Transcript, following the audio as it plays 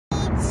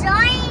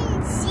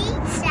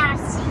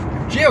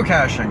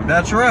geocaching.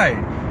 That's right.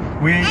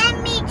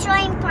 And me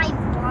trying to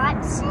find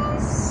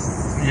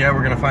boxes. Yeah,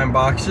 we're gonna find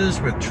boxes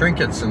with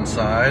trinkets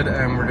inside,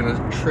 and we're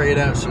gonna trade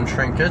out some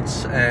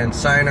trinkets and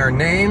sign our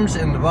names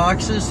in the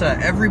boxes so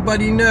that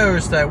everybody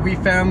knows that we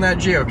found that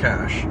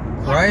geocache,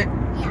 right?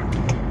 Yeah.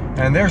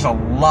 And there's a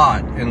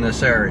lot in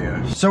this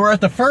area. So we're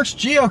at the first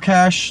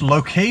geocache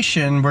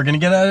location. We're gonna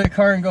get out of the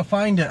car and go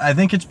find it. I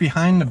think it's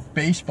behind the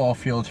baseball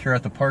field here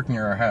at the park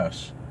near our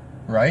house,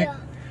 right? Yeah.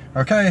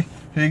 Okay,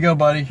 here you go,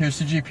 buddy. Here's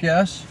the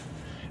GPS.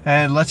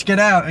 And let's get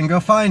out and go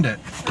find it.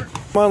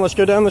 Come on, let's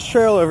go down this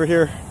trail over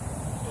here.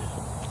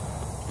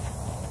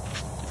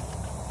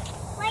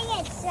 Wait,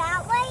 it's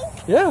that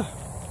way? Yeah.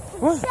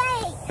 What? Say.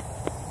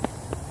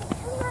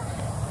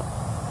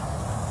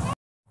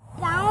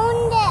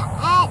 Found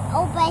it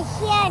over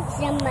here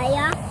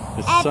somewhere.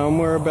 It's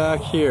somewhere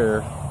back here.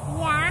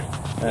 Yeah.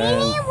 And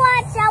We need to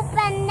watch out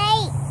for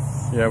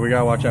snakes. yeah, we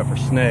gotta watch out for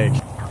snakes.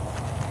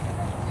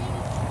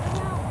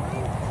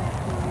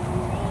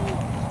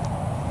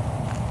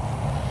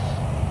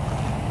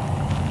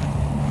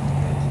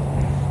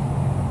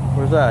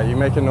 What's that? You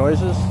making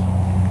noises?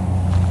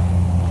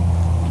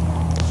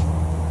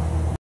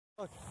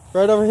 Look,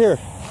 right over here.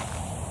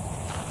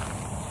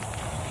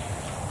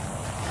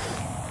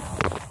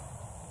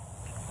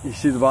 You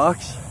see the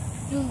box?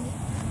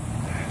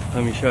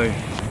 Let me show you.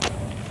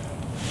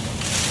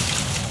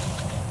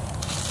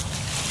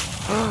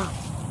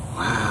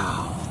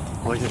 Wow.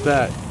 Look at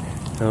that.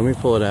 Now, let me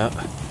pull it out.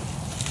 Hey,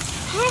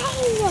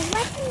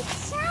 what's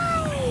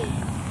inside?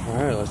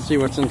 Alright, let's see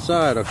what's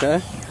inside,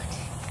 okay?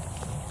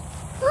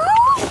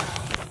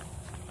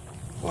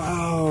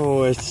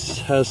 Wow, it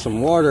has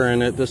some water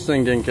in it. This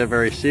thing didn't get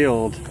very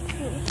sealed.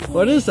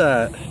 What is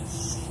that?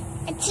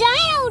 A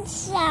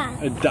dinosaur.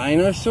 A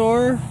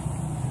dinosaur?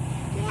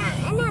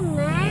 Yeah, and a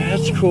man.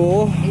 That's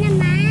cool. And a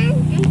man.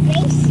 And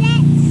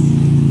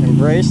bracelets. And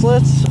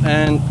bracelets.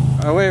 And,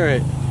 oh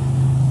wait.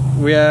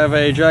 We have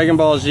a Dragon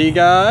Ball Z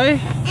guy.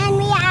 And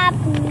we have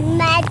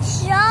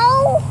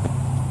Metro.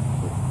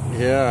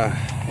 Yeah.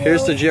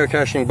 Here's the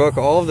geocaching book.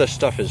 All of this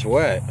stuff is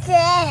wet.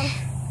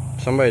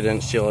 Somebody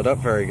didn't seal it up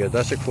very good.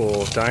 That's a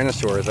cool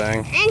dinosaur thing.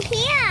 And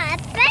here, a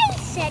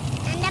bracelet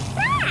and a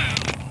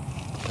bag.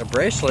 A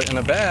bracelet and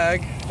a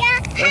bag. Yeah.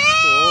 That's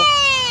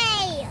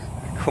Hey!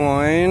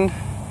 Coin.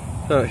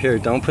 Oh, here,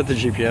 don't put the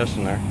GPS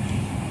in there.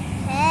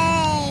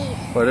 Hey.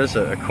 What is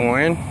it? A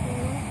coin?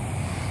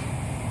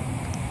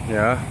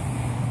 Yeah.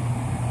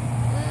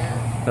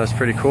 That's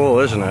pretty cool,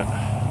 isn't it?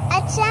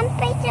 It's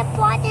something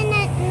important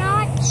and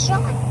not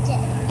chocolate.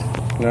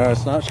 No,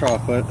 it's not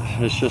chocolate.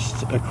 It's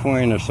just a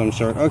coin of some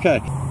sort. Okay.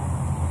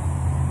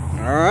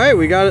 Alright,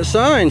 we got it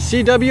signed.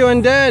 CW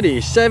and Daddy,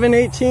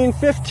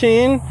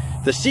 7/18/15,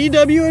 the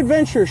CW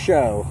Adventure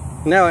Show.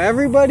 Now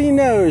everybody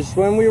knows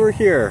when we were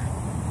here.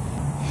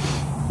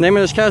 Name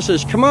of this cache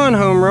is Come On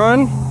Home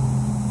Run.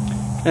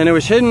 And it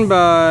was hidden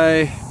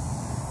by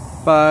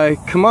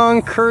Come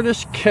On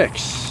Curtis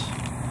Kicks.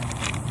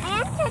 I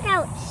have to check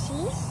out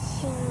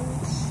these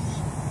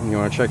things. You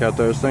want to check out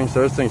those things?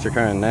 Those things are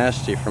kind of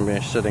nasty from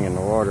being sitting in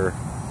the water.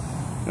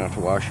 You have to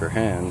wash your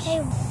hands. Hey,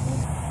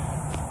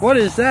 What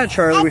is that,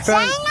 Charlie? a We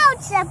found.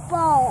 dinosaur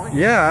bone.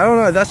 Yeah, I don't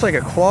know. That's like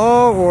a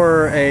claw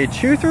or a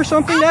tooth or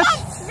something. I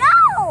think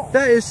so.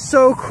 That is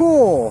so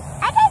cool.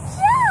 I think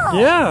so.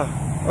 Yeah.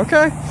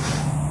 Okay.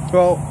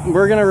 Well,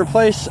 we're gonna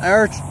replace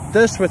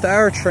this with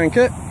our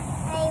trinket.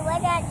 Hey, what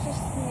about the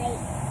snake?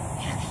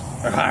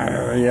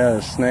 Yeah,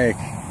 the snake.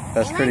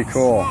 That's pretty What's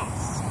cool.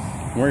 this?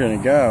 We're gonna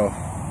go,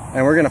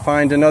 and we're gonna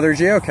find another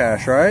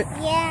geocache, right?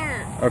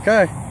 Yeah.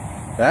 Okay.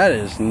 That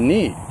is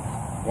neat.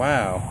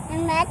 Wow.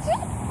 And that's it?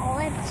 Oh,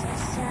 it's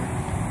just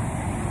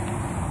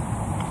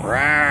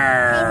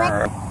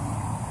Rawr.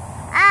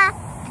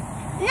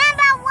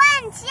 number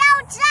one,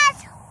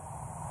 Geocache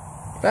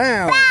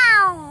Bound.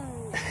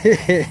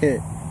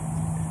 found.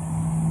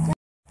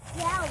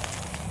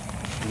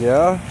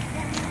 Yeah.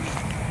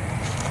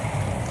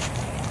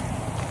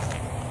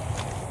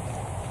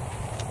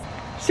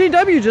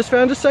 CW just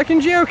found a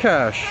second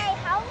geocache. Hey,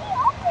 how do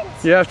you open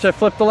it? You have to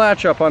flip the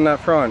latch up on that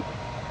front.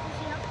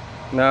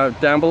 No,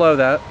 down below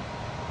that.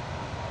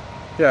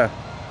 Yeah,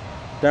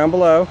 down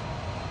below.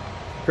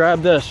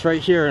 Grab this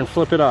right here and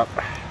flip it up.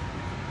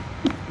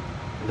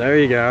 There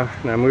you go.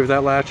 Now move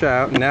that latch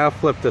out. Now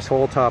flip this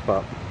whole top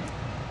up.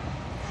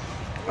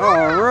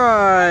 All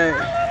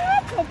right.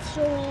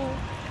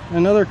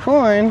 Another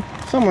coin.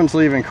 Someone's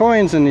leaving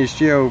coins in these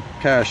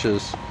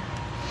geocaches.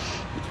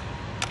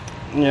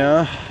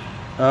 Yeah.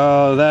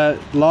 Oh, that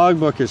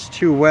logbook is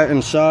too wet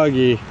and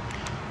soggy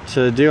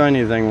to do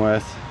anything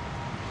with.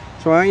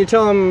 So why don't you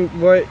tell them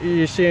what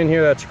you see in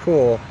here that's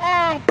cool?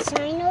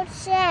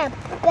 Dinosaur,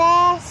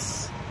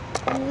 best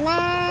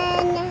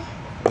man,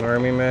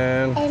 Army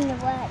man.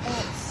 and what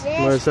is this?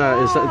 What is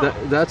that?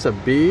 Is that's a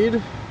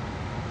bead?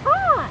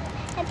 Heart.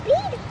 A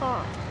bead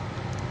heart.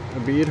 A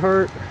bead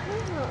heart?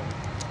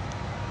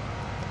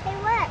 Hey,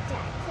 what?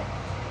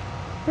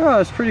 Oh,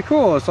 it's pretty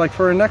cool. It's like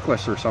for a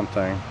necklace or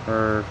something,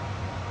 or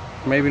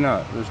maybe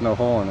not. There's no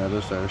hole in it,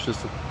 is there? It's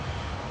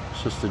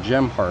just a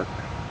gem heart.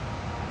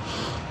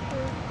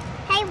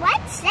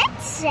 what's that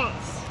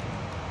says?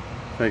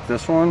 Take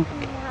this one,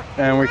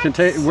 and we're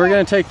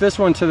gonna take this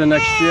one to the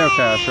next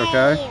geocache,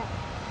 okay?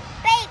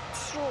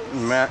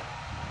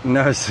 Baked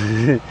No,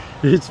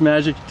 it's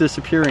magic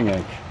disappearing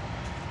ink.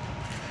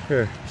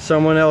 Here,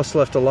 someone else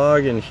left a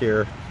log in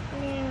here,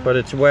 but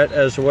it's wet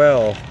as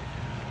well.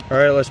 All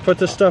right, let's put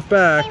this stuff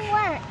back.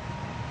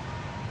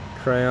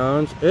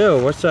 Crayons.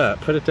 Ew, what's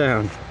that? Put it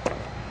down.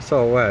 It's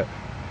all wet.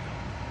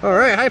 All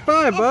right, high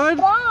five, bud.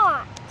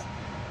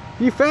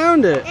 You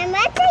found it. And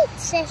my date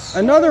says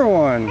another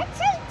one. My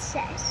date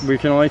says. We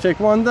can only take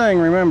one thing,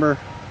 remember.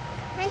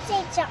 My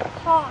date's a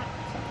heart.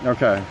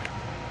 Okay.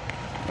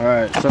 All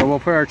right, so we'll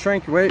put our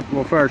trinket. Wait,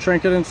 we'll put our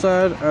trinket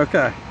inside.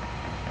 Okay.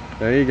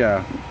 There you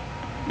go.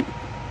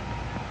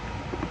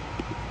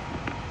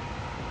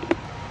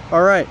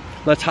 All right,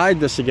 let's hide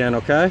this again,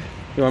 okay?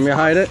 You want me to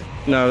hide it?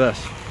 No,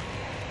 this.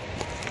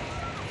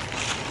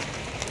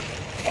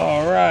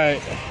 All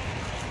right.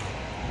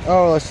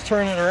 Oh, let's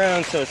turn it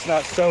around so it's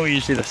not so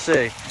easy to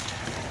see.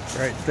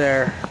 Right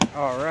there.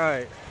 All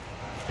right.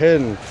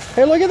 Hidden.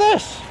 Hey, look at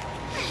this.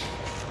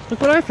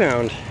 Look what I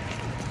found.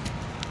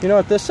 You know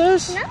what this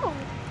is? No.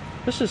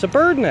 This is a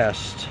bird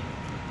nest.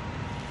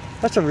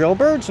 That's a real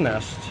bird's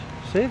nest.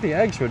 See, the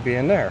eggs would be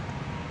in there.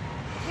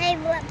 Hey,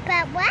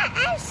 but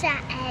what else are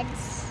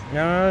eggs?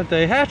 No,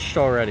 they hatched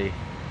already.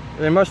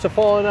 They must have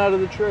fallen out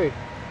of the tree.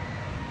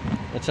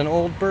 It's an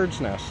old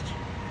bird's nest.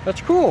 That's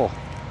cool.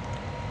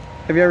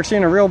 Have you ever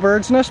seen a real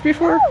bird's nest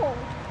before? No.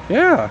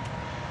 Yeah.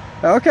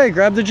 Okay,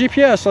 grab the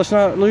GPS. Let's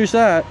not lose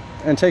that.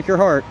 And take your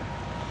heart.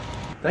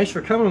 Thanks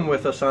for coming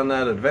with us on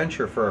that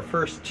adventure for our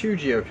first 2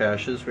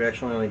 geocaches. We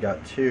actually only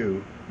got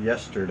 2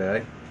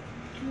 yesterday.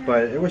 Yeah.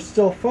 But it was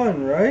still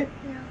fun, right?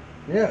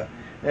 Yeah.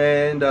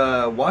 Yeah.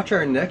 And watch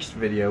our next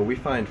video. We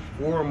find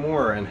 4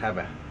 more and have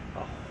a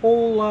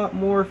whole lot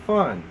more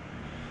fun.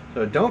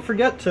 So don't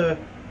forget to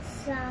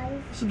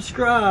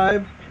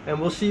subscribe, and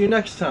we'll see you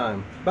next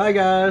time. Bye,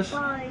 guys.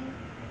 Bye.